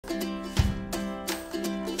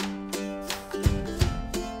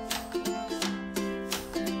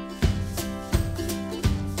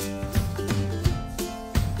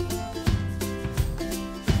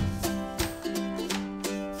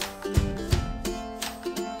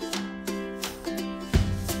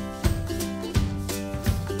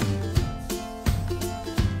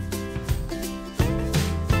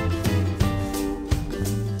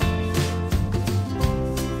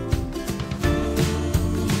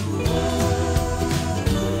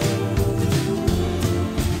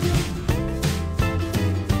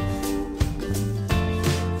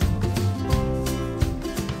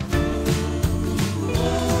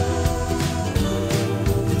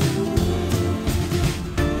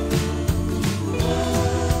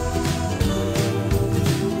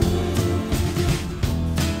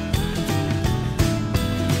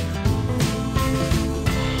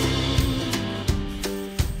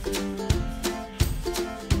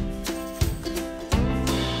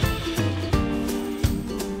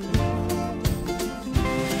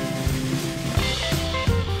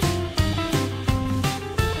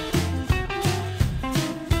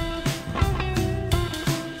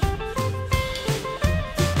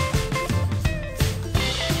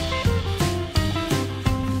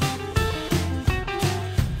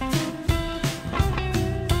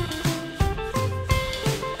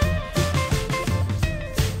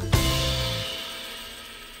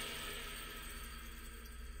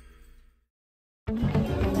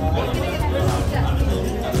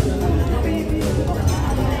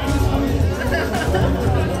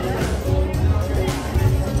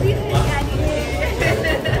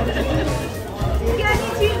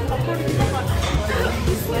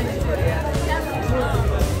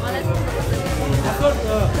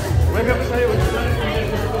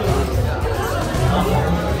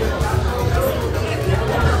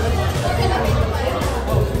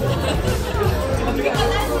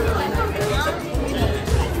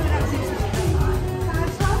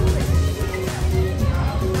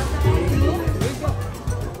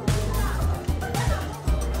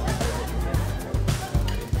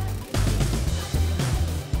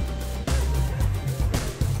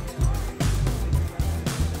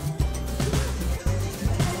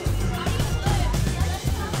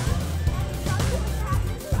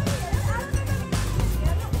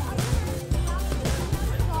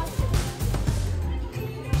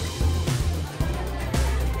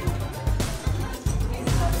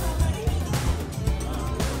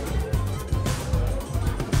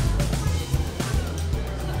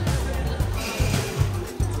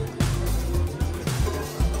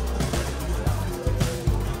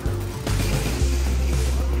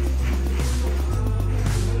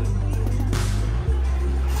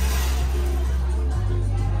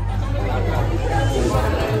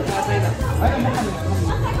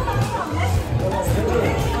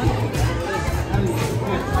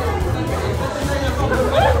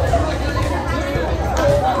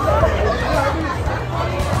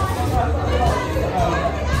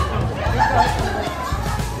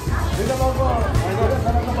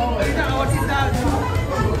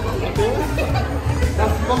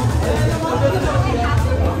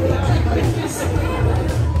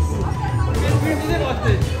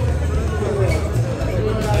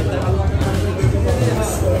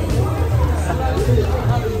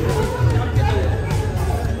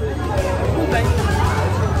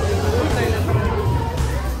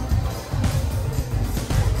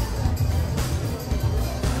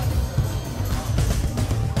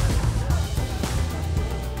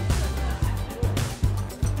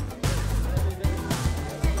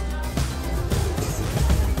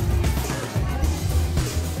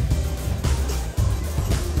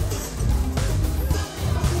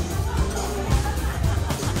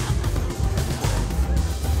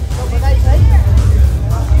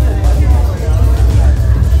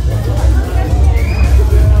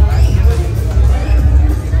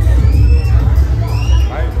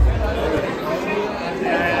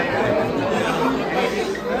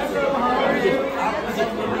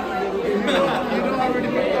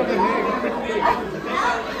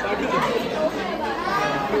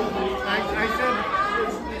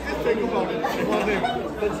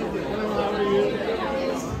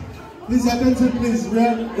Please attention, please. We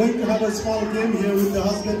are going to have a small game here with the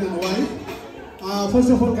husband and wife. First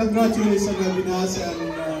of all, congratulations, Avinash and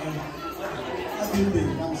Aditi.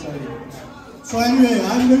 I'm sorry. So anyway,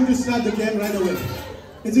 I'm going to start the game right away.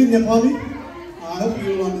 It's in Nepali. I hope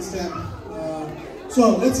you will understand.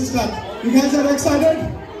 So let's start. You guys are excited?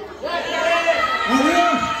 Are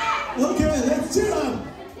you? Okay, let's cheer up.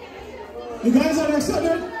 You guys are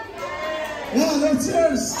excited? Yeah, let's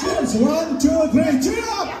cheers. Cheers. 1, 2, 3. Cheer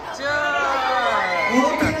up.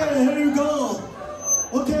 Okay, here you go.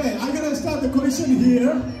 Okay, I'm gonna start the question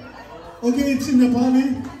here. Okay, it's in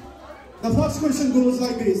Nepali. The first question goes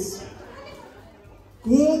like this.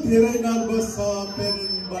 Ko tere nervous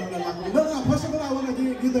parent banna लाग्नु. First of all, I want to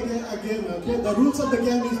give the game a game. Okay, the rules of the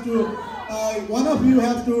game is to one of you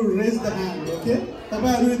have to raise the hand. Okay,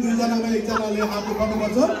 तपाईहरु दुई जनामा एक जनाले हात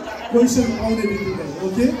उठाउनुपर्छ question आउने बित्तिकै.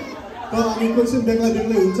 Okay, त हामी क्वेशन बेग्ला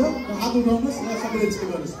बेग्लै हुन्छ. हात उठाउनुस् र सबैले चेक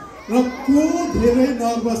गर्नुस्. र को धेरै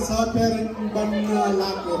नर्भस छ प्यारेन्ट बन्न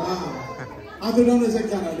लाग्नुमा? हात उठाउनुस् एक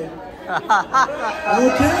जनाले.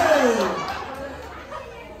 Okay.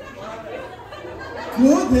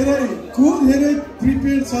 को धेरै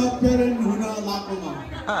प्रिपेयर छ प्यारेन्ट हुन लाग्नुमा?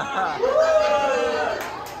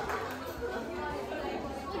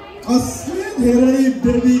 कसले धेरै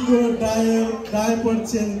बेबीको डायपर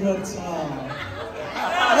चेन्ज गर्छ?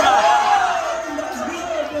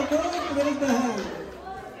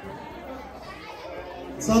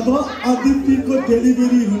 जब अदितिको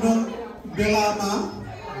डेलिभरी हुन बेलामा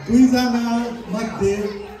दुईजना मध्ये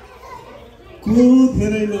को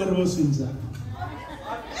धेरै नर्भस हुन्छ?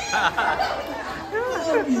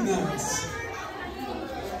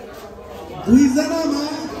 दुईजनामा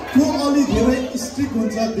को अलि धेरै स्ट्रिक्ट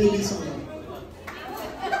हुन्छ बेबीसँग?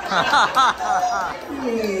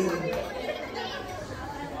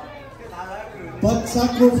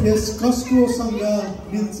 बच्चाको फेस कसकोसँग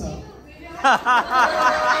मिल्छ?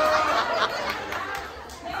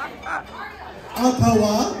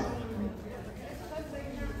 अथवा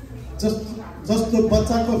जस्तो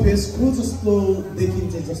बच्चाको फेस को जस्तो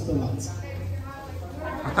देखिन्छ जस्तो लाग्छ?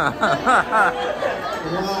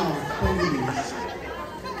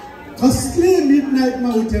 कसले मिडनाइटमा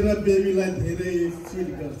उठेर बेबीलाई धेरै फिल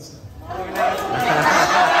गर्छ?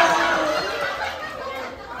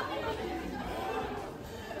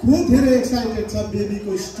 को धेरै एक्साइटेड छ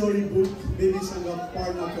बेबीको स्टोरी बुक बेबीसँग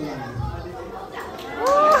पढ्नको लागि?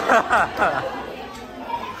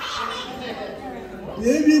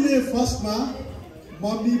 बेबीले फर्स्टमा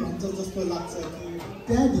मम्मी भन्छ जस्तो लाग्छ कि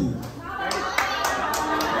ड्याडी?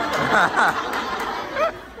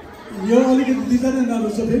 यो अलिकति लिँदैन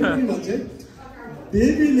नरुछ फेरि पनि भन्छ.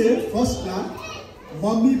 बेबीले फर्स्टमा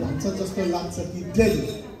मम्मी भन्छ जस्तो लाग्छ कि ड्याडी?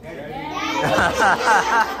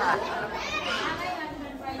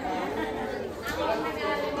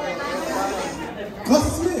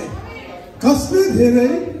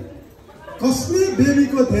 कसले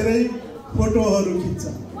बेबीको धेरै फोटोहरू खिच्छ?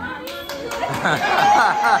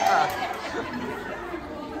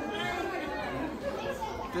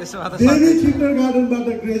 बेबी किन्डरगार्टनबाट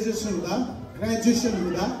ग्रेजुएसन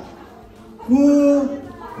हुँदा को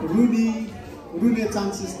रुने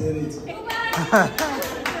चान्सेस धेरै छ?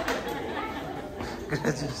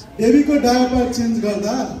 बेबीको डायपर चेन्ज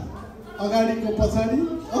गर्दा अगाडिको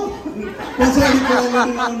पछाडिको अगाडि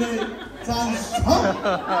आउने चान्स छ?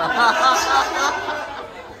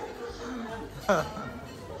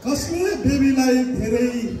 कसले बेबीलाई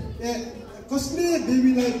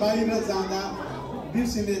बाहिर जाँदा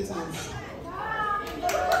बिर्सिने चान्स?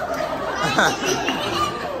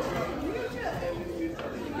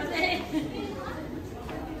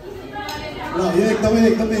 ल यो एकदमै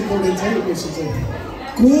इम्पोर्टेन्ट छ यो क्वेसन चाहिँ.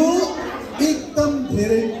 को एकदम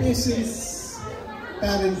धेरै पेसेन्स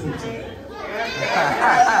प्यारेन्ट हुन्छ?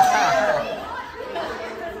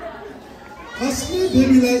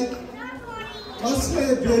 कसले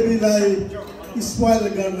बेबीलाई स्पोइल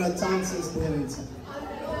गर्न चान्सेस धेरै छ?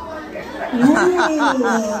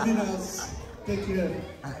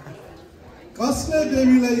 कसले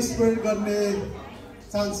बेबीलाई स्पोइल गर्ने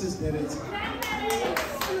चान्सेस धेरै छ?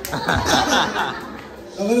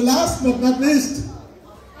 Last but not least,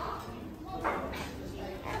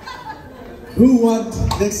 who wants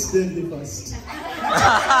next baby first?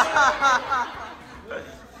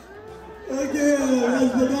 Okay,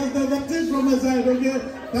 that's it from my side. Okay,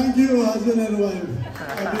 thank you, husband and wife.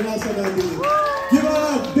 Give a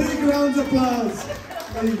big round of applause.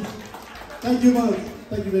 Please. Thank you, Mark.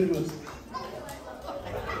 Thank you very much.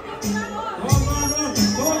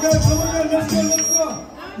 Come on, guys, let's go.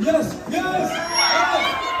 Yes.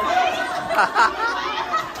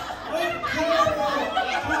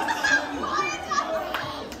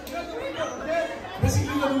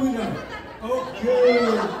 basically the winner. Okay.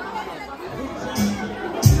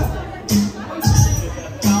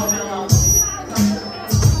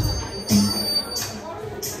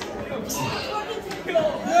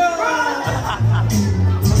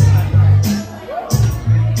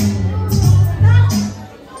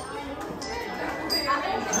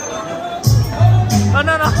 Oh,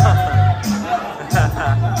 no, no.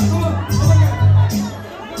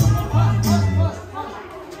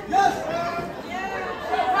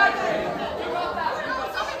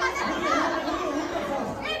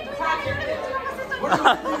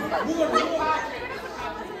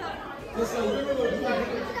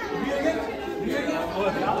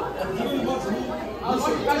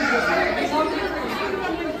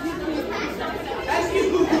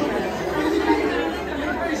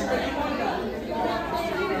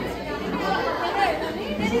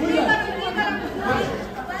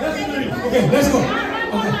 Okay, let's go.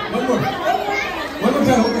 Okay, one more. One more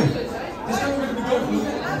time, okay. This time we're going to be careful.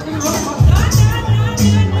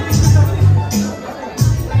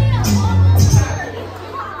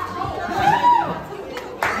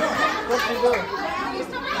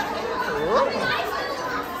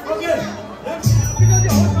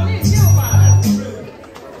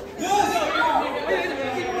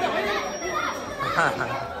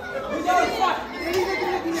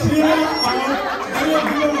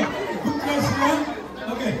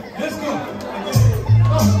 Okay, let's go.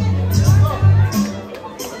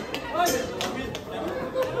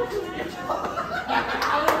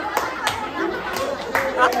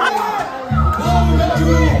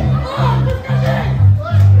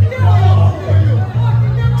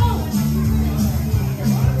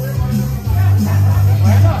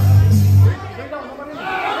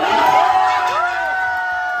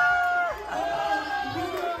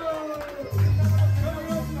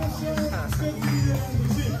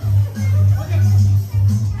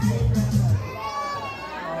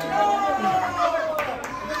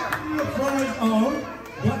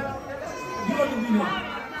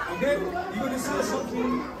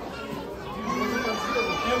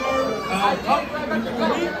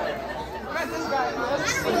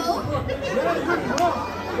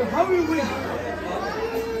 How will we win? I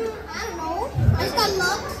don't know. I just got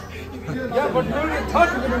luck. Yeah, but you only thought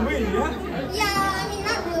you were going to win, yeah? Yeah, I mean,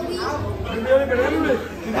 not really. But anyway.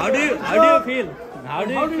 How do you feel? How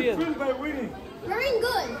do How you do you feel? feel by winning? Very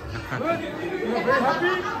good. Good? You're very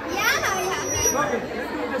happy? Yeah, very happy. Okay,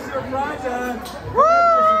 let's do the surprise and...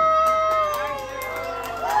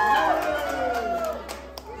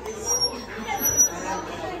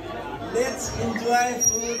 Let's enjoy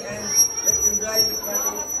food and let's enjoy the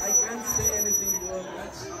party. I can't say anything more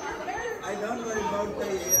much. I don't know about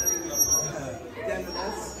the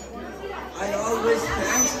cameras. I always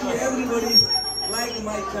thanks to everybody, like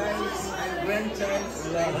my child and grandchild,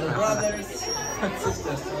 brothers and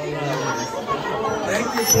sisters. Thank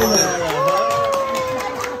you so much.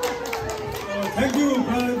 Thank you,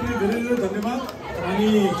 धेरै धन्यवाद. अनि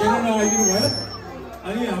camera आइदिनु भयो.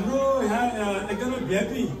 अनि हाम्रो यहाँ एकदमै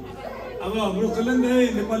भ्यापी अब हाम्रो कल्याणदाई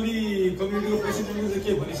नेपाली कम्युनिटीको प्रेसिडेन्टले चाहिँ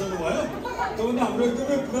के भनिसक्नु भयो. त्योभन्दा हाम्रो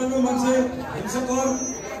एकदमै पुरानो मान्छे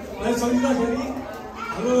हिंसकरलाई सम्झिँदाखेरि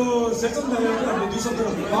हाम्रो सेक्सन दाइहरुले हामीले दुई शब्द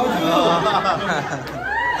राख्नु.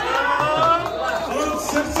 Hello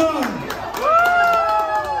section.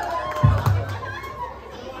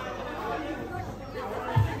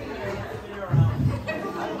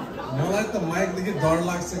 मलाई त माइकदेखि डर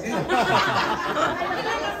लाग्छ के.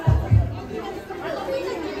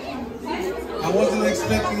 I wasn't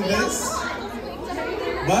expecting this,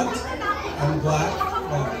 but I'm glad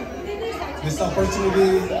that this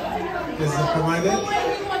opportunity is provided.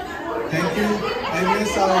 Thank you. I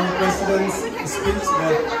missed our president's speech,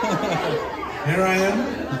 but here I am.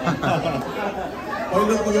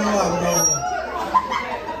 पहिलो कुरो हाम्रो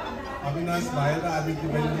अविनाश भाइ र आदित्य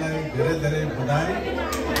बहिनीलाई धेरै धेरै बधाई.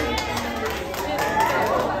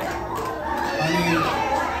 अनि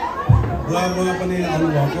बुवा पनि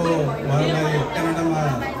आउनुभएको उहाँलाई क्यानाडामा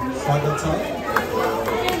स्वागत छ.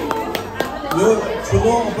 यो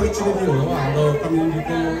ठुलो अपर्च्युनिटी हो हाम्रो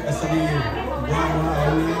कम्युनिटीको यसरी बुवा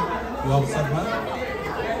आउने यो अवसरमा.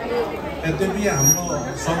 यद्यपि हाम्रो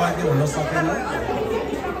सौभाग्य हुन सकेन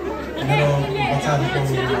मेरो बच्चाहरूको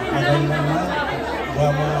आगमनमा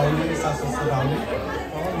बुवा आउने सासू ससुरा आउने.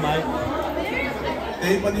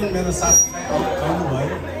 त्यही पनि मेरो सासूलाई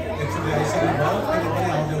आउनुभयो. एक्चुअली आइसक्नु भयो. अहिले पनि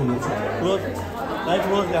आउँदै हुनुहुन्छ.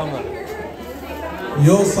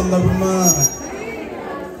 यो सन्दर्भमा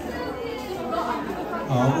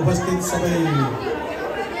उपस्थित सबै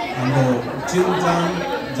हाम्रो चिनजान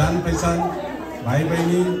जान पहिचान भाइ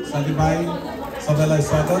बहिनी साथीभाइ सबैलाई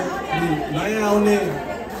स्वागत। अनि नयाँ आउने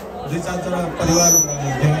 2-4 जना परिवार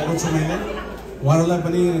देखेको छु मैले, उहाँहरूलाई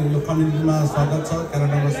पनि यो कम्युनिटीमा स्वागत छ,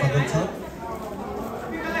 क्यानाडामा स्वागत छ।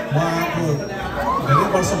 म आएको धेरै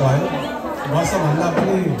वर्ष भयो, वर्षभन्दा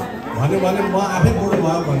पनि भन्यो भने म आफै बुढो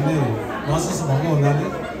भयो भन्ने महसुस भएको हुनाले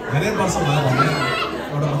धेरै वर्ष भयो भन्ने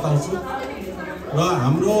एउटा बताउँछु। र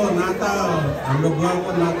हाम्रो नाता, हाम्रो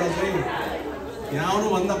बुवाको नाता चाहिँ यहाँ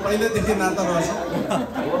आउनुभन्दा पहिल्यैदेखि नाता रहेछ।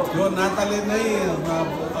 यो नाताले नै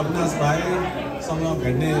अविनाश भाइसँग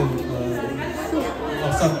भेट्ने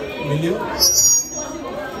अवसर मिल्यो।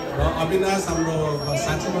 र अविनाश हाम्रो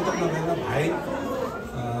साथी मात्र नभएर भाइ,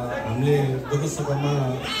 हामीले दुःख सुखमा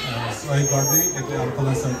सहयोग गर्ने, एकले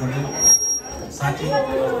अर्कोलाई सहयोग गर्ने साथी।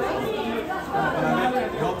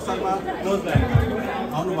 यो अवसरमा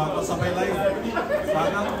आउनुभएको सबैलाई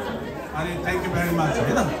स्वागत अनि थ्याङ्क यू भेरी मच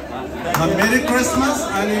होइन। मेरी क्रिसमस।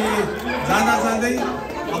 अनि जाँदा जाँदै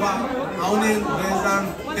अब आउने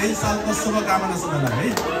 2023 सालको शुभकामना सबैलाई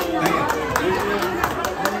है। Thank you.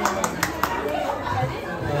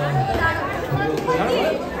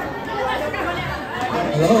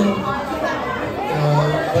 हेलो,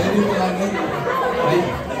 बहिनीको लागि है,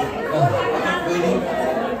 बहिनी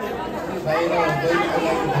भाइ र बहिनीको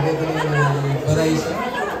लागि धेरै धेरै बधाई छ।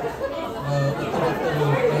 उत्तरोत्तर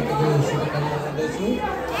शुभकामना गर्दछु।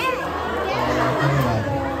 धन्यवाद।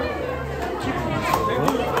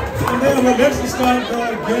 Let's start the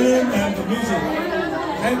game and the music.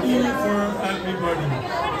 Thank you for everybody.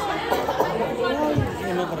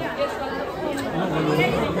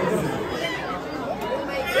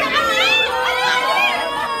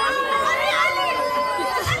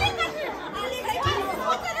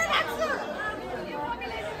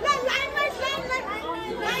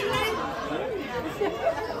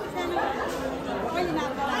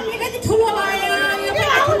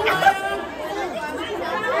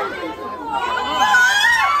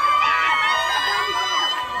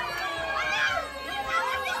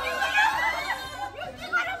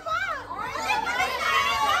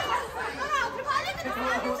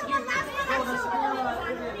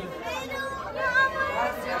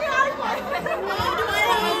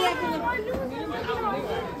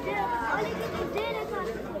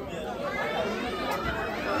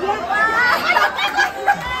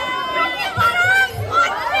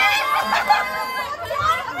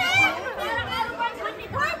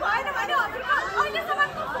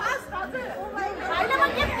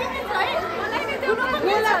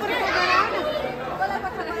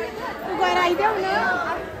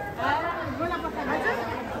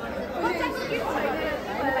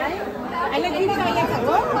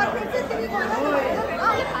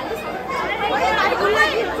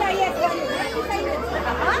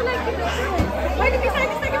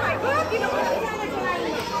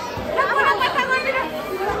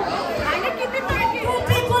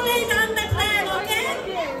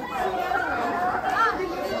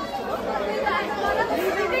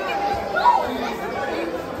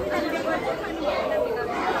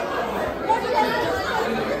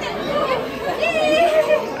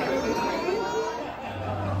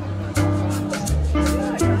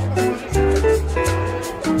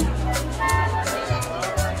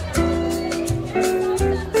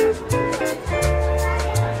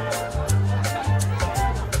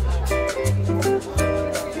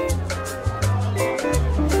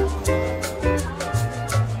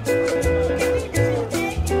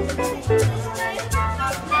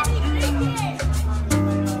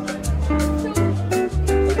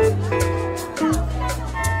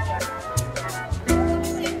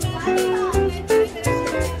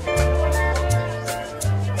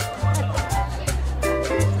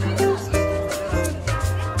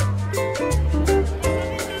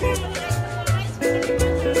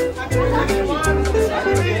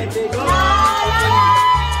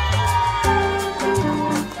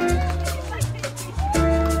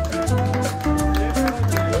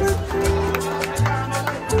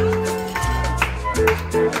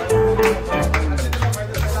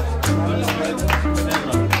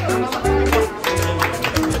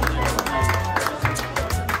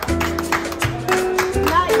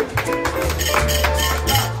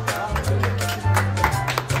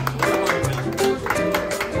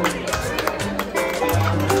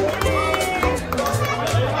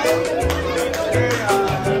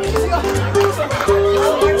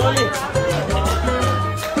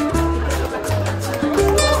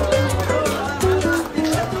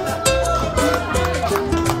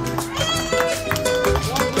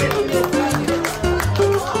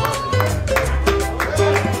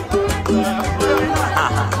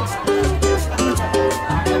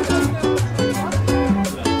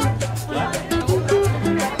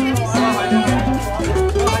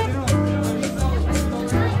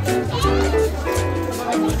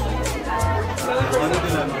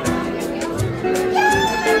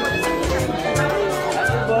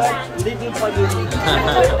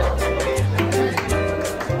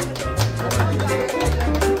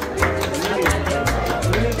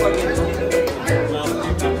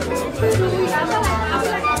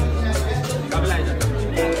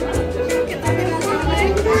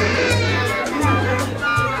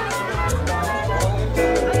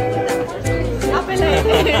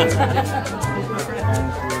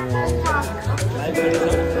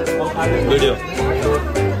 Video.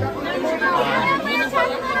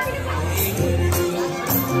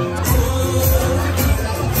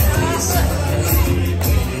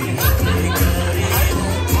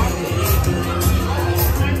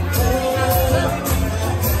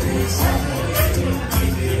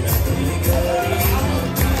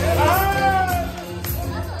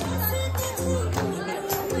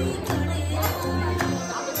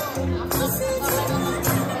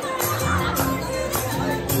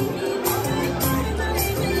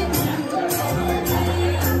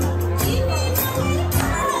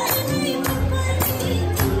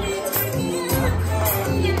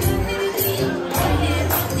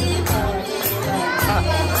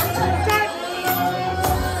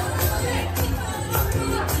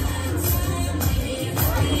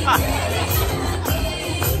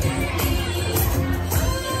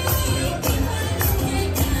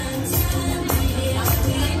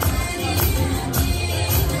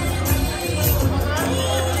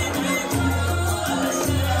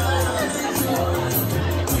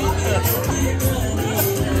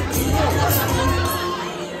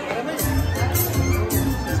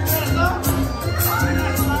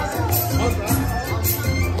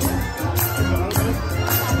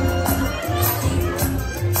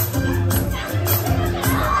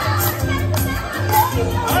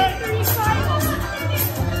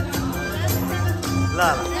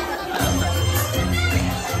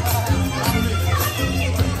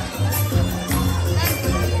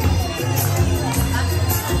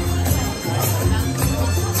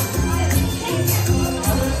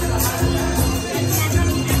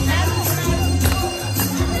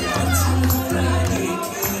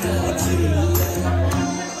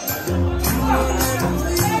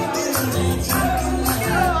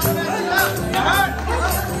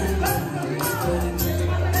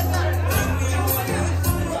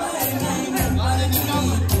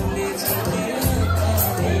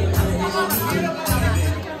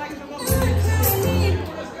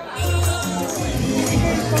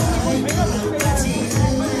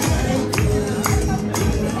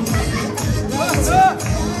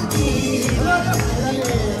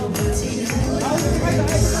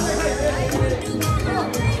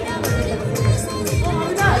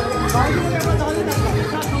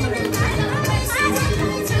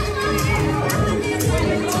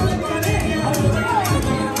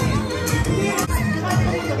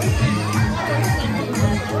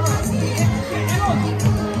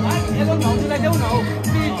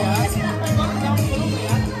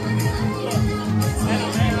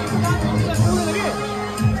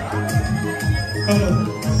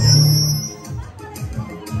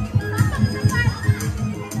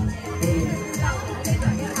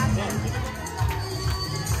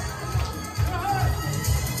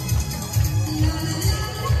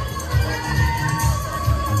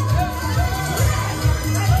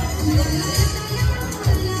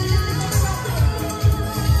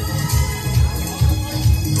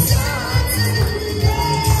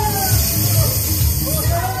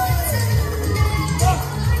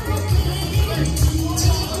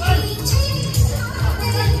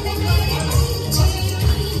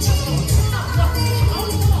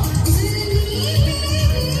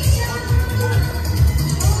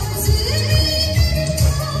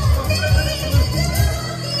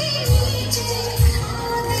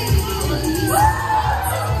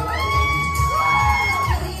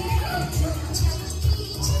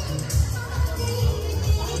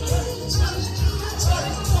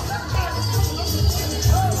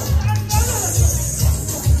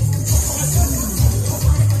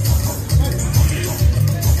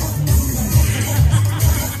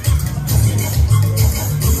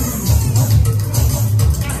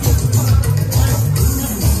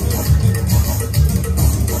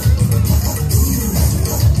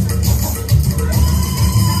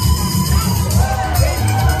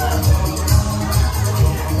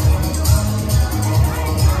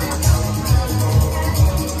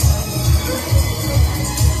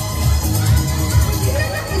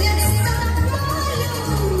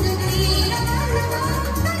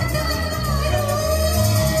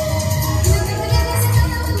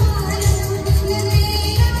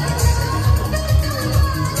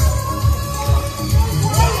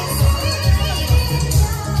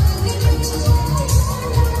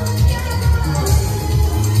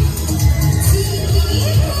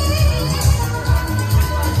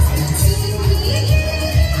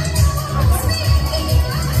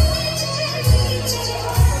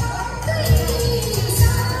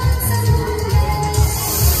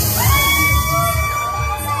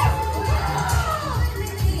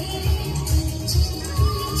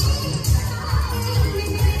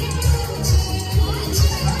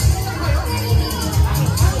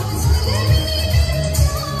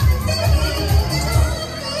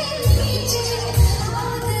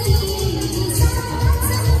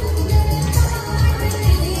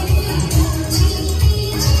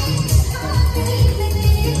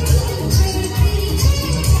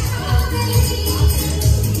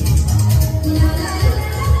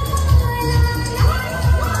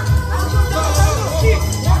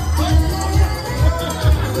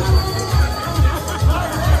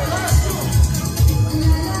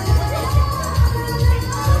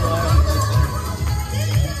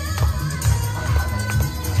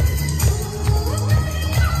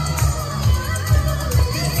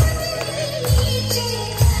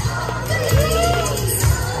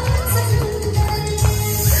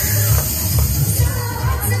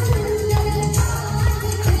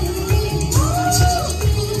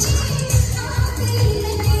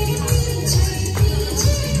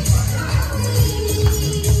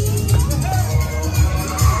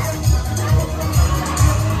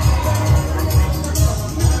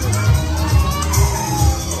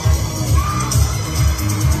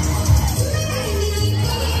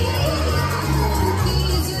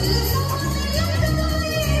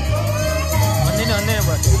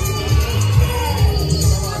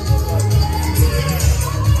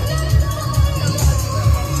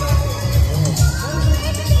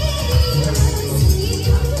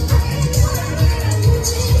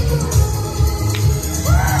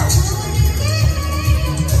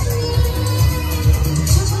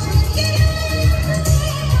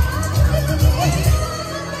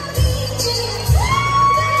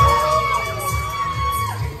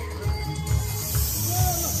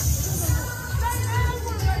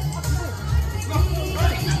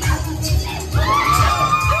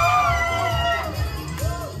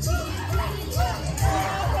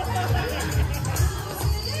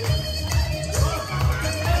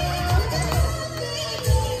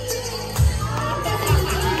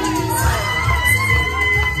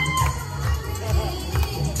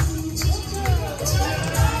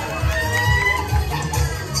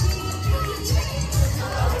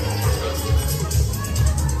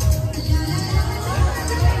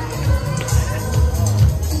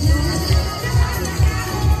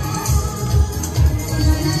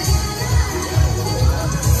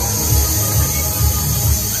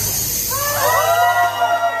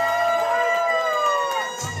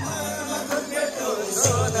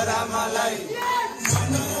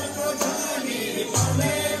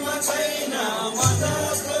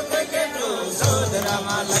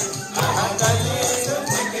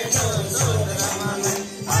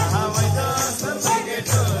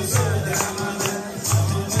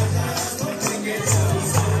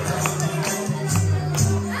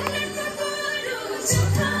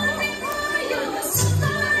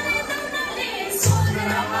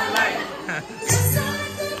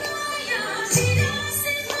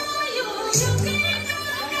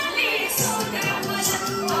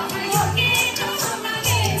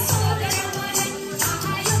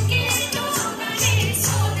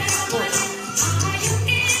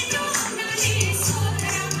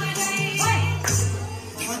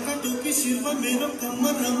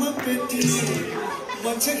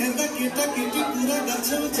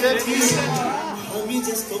 हामी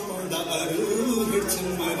जस्तो पाउँदा अरू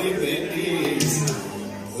हिँड्छन् मरि भेटी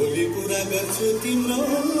भोलि पुरा गर्छु तिम्रो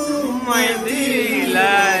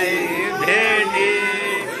मैदीलाई भेटी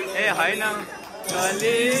ए होइन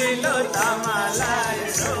कलिलो तामालाई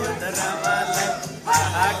सोध रमालाई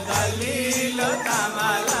कलिलो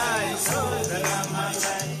तामालाई सोध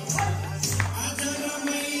रमालाई आज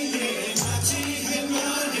रमाइले माछी है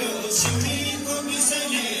मार्यो सिमीको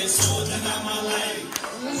मिसले सोध रमालाई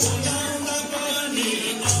बोलाउँदा पनि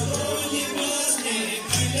नबोली बस्ने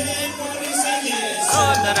कहिले परिसले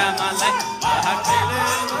सोध रमालाई कहिले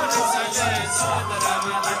परिसले सोध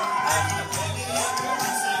रमालाई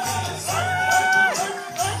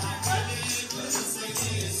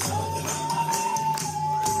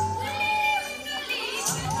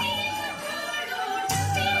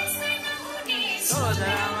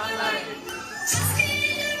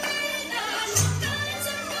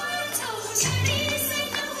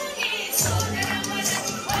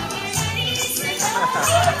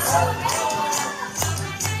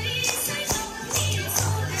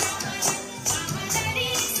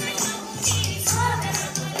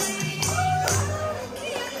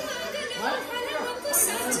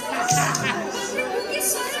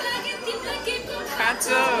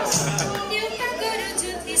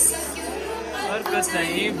अर्को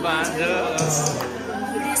चाहिँ बाँझो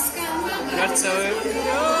गर्छौ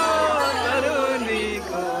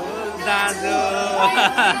तरुनीको दाँजो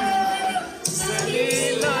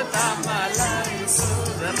कलिलो तामालाई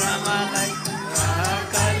सोध रमालाई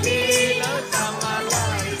कलिलो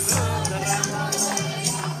तामालाई सोध रमालाई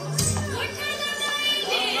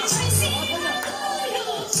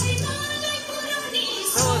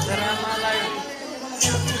सोध रमालाई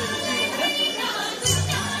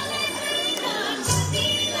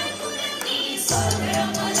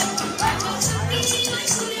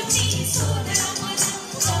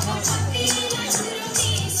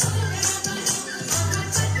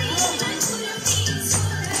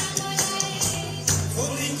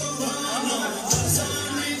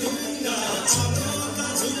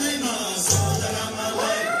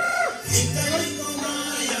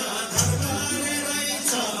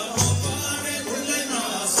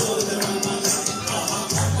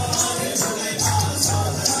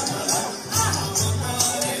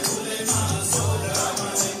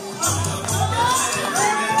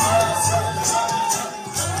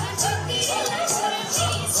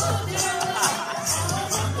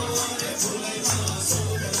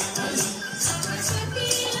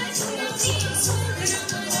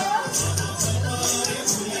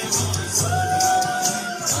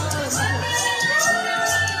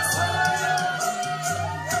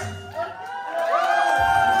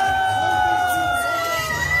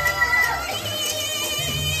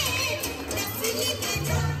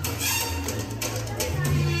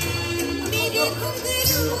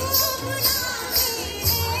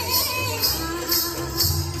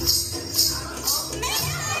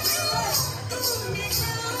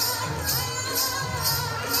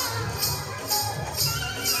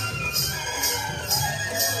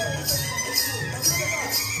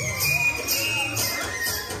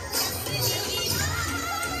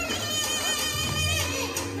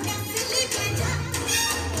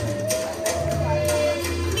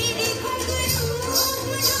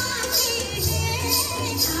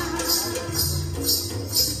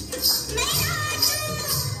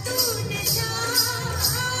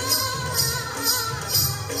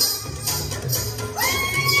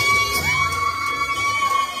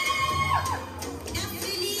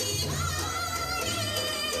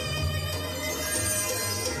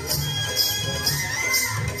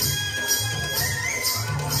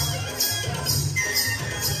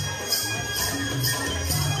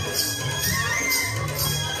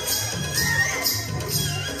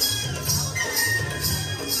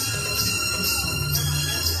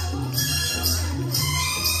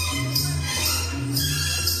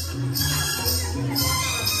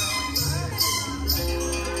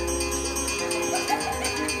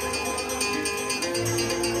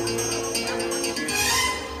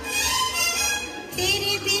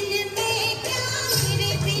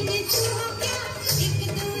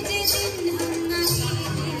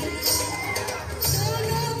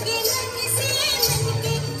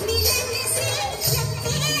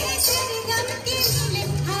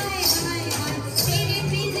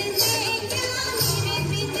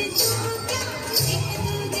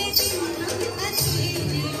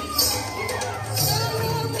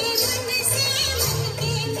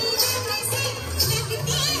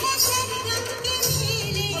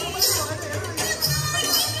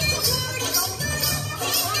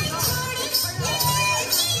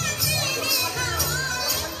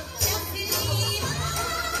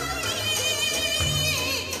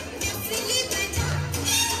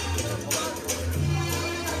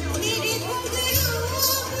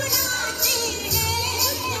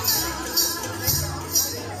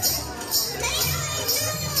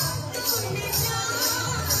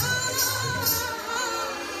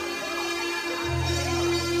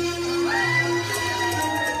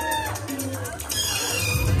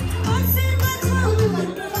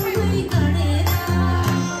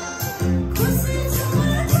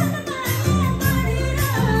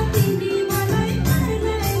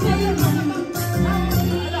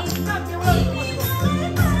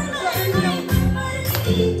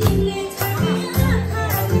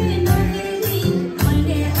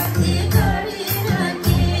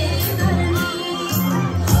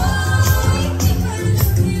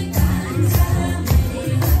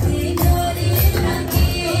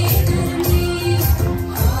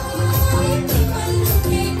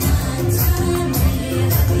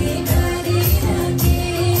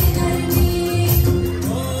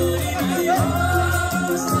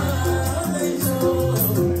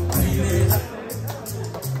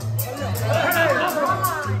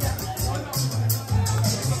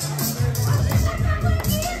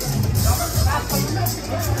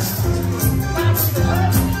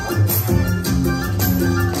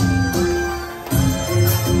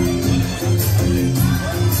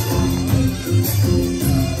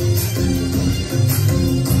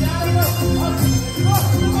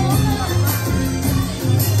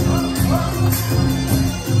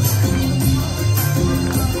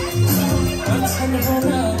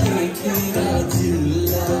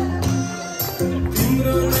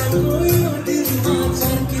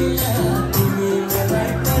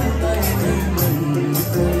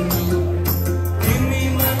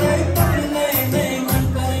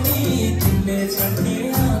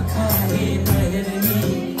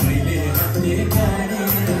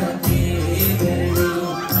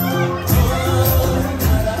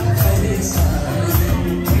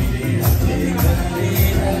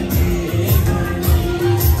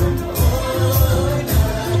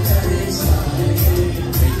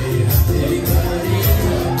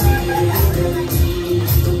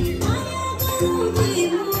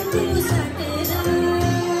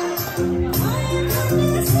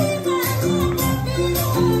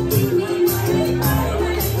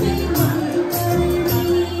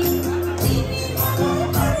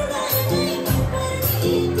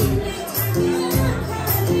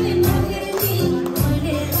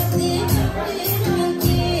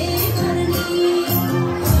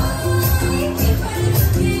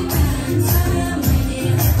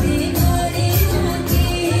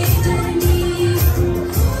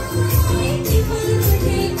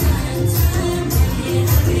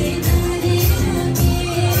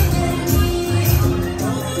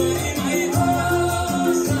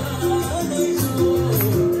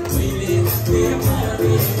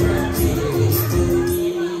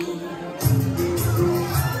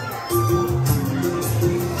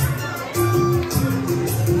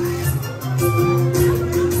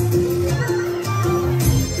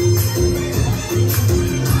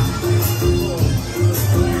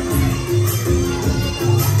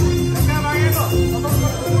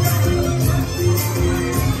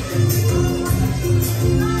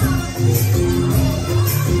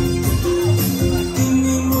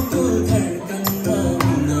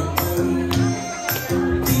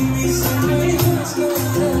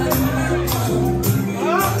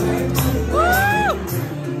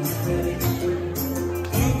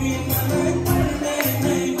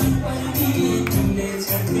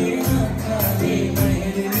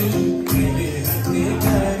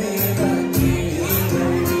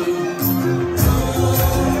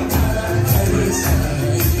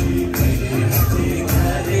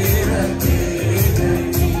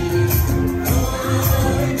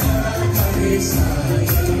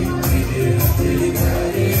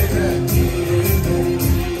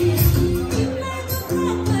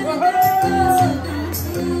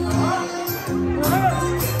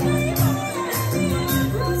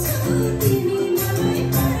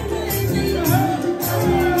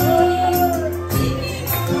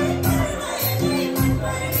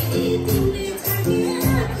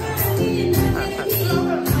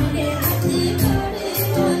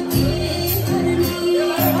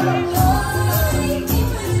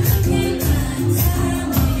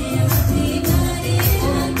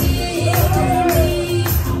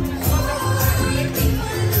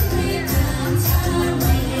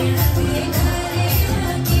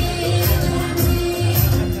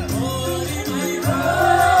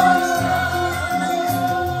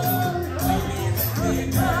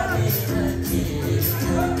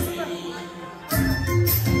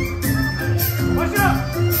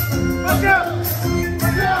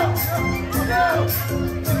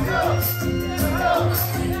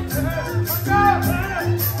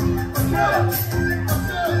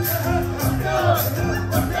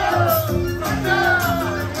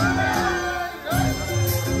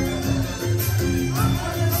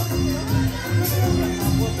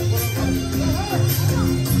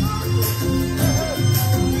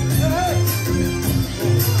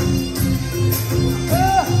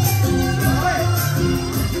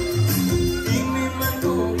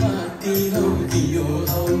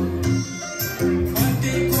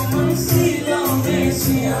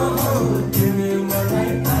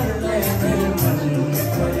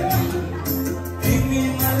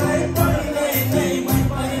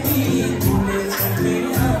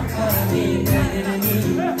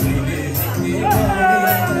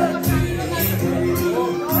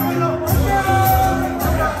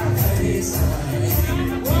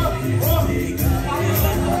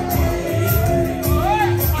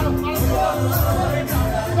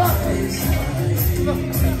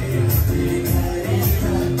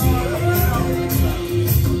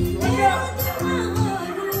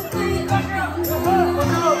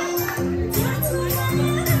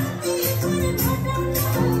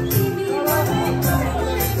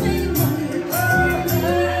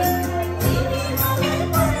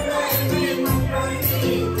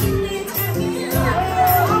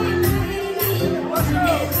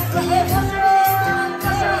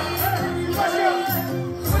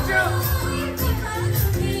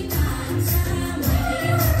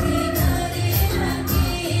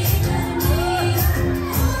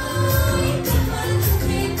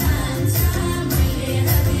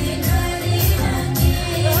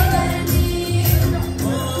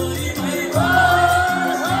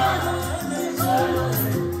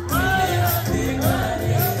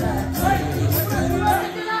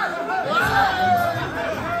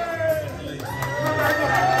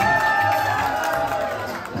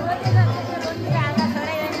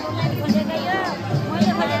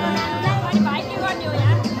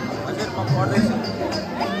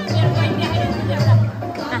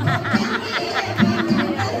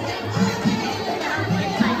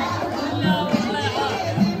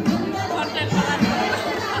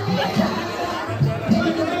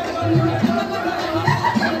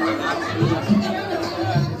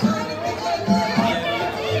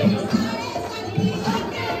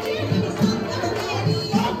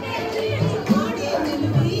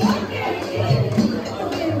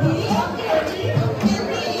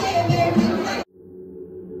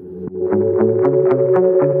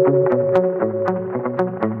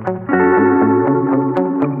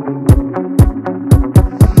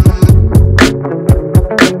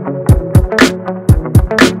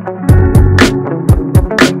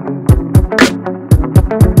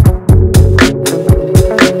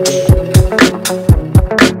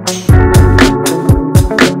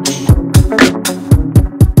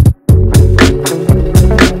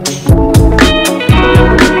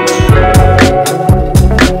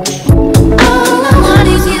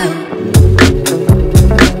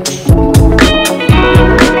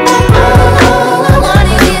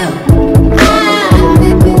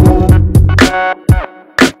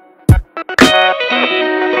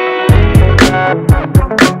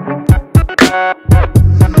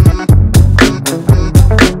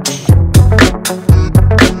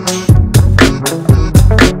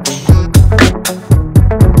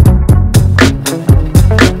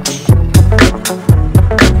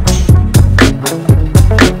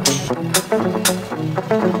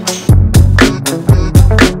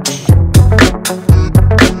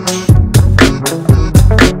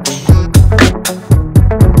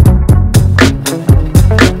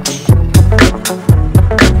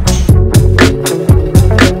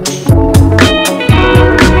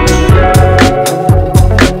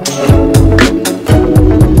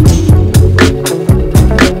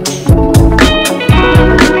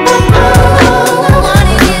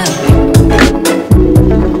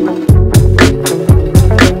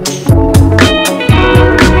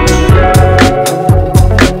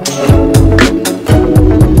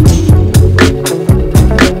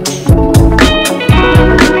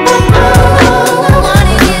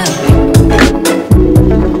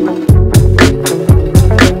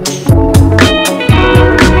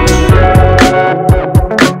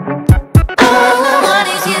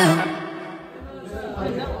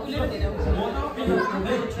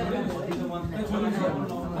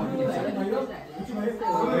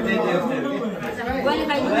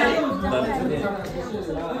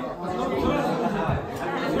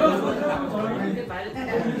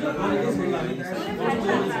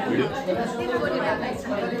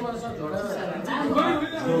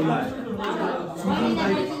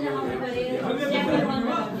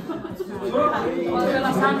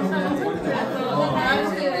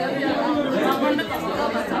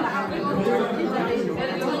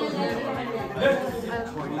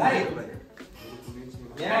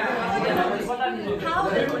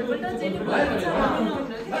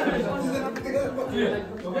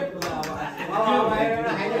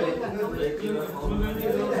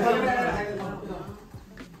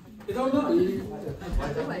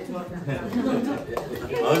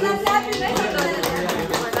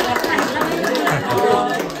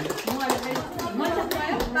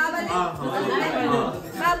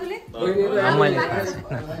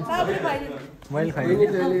मैले खाएँ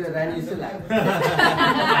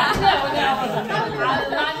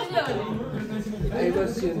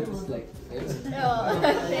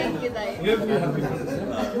Thank you, Dai. This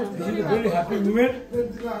is a very happy moment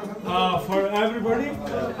for everybody,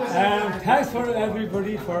 and thanks for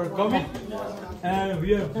everybody for coming. And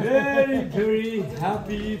we are very, very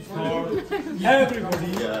happy for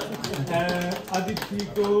everybody. Aditi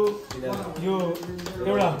ko yo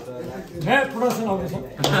एउटा नयाँ प्रोडक्सन आउँदैछ.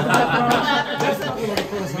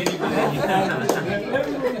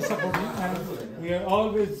 Everybody is supporting, and we are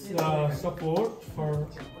always support for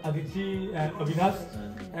Aditi and Avinash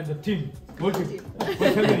and the team, whole team,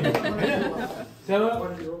 whole family. चलो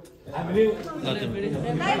हामीले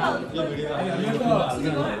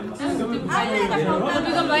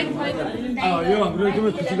यो हाम्रो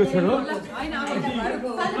एकदमै खुसीको क्षण हो.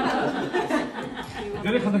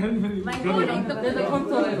 धेरै खाँदाखेरि फेरि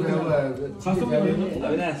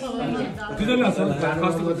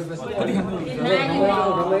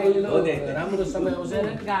राम्रो समय आउँछ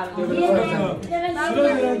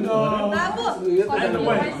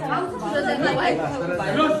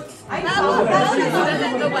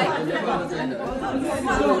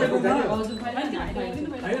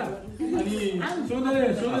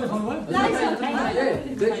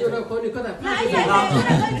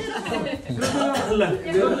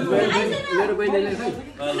मेरो बहिनीले खै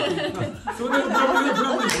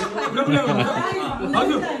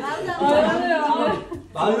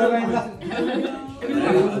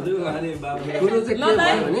कुरो चाहिँ के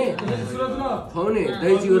भयो भने खुवाउने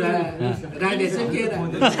दही चिउरा राडे चाहिँ के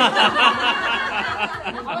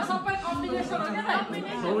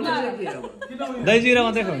दही चिउरा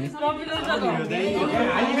मात्रै खुवाउने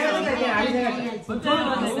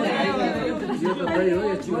यो त दही हो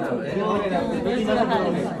यो चिउरा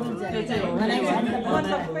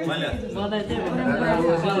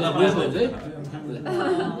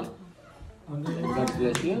God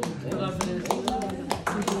bless you.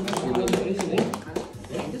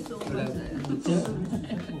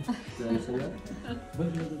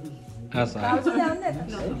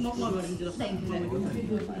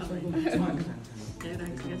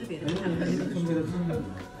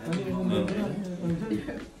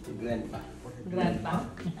 Grandpa.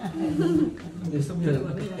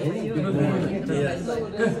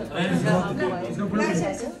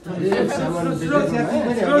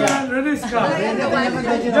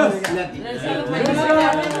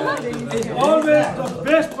 Always the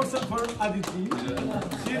best person for Aditi.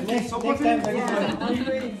 She is supporting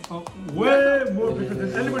way more people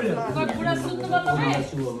than anybody else.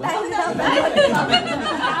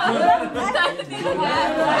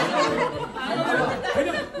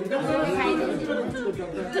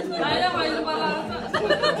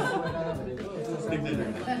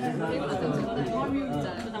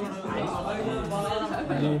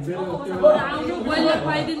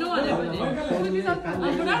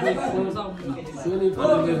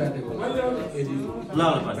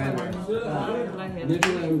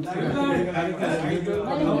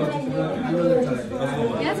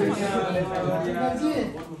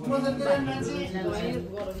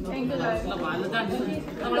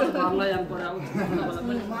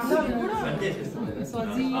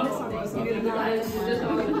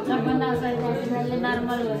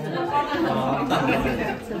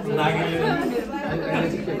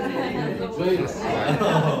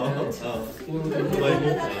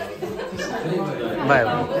 Bye.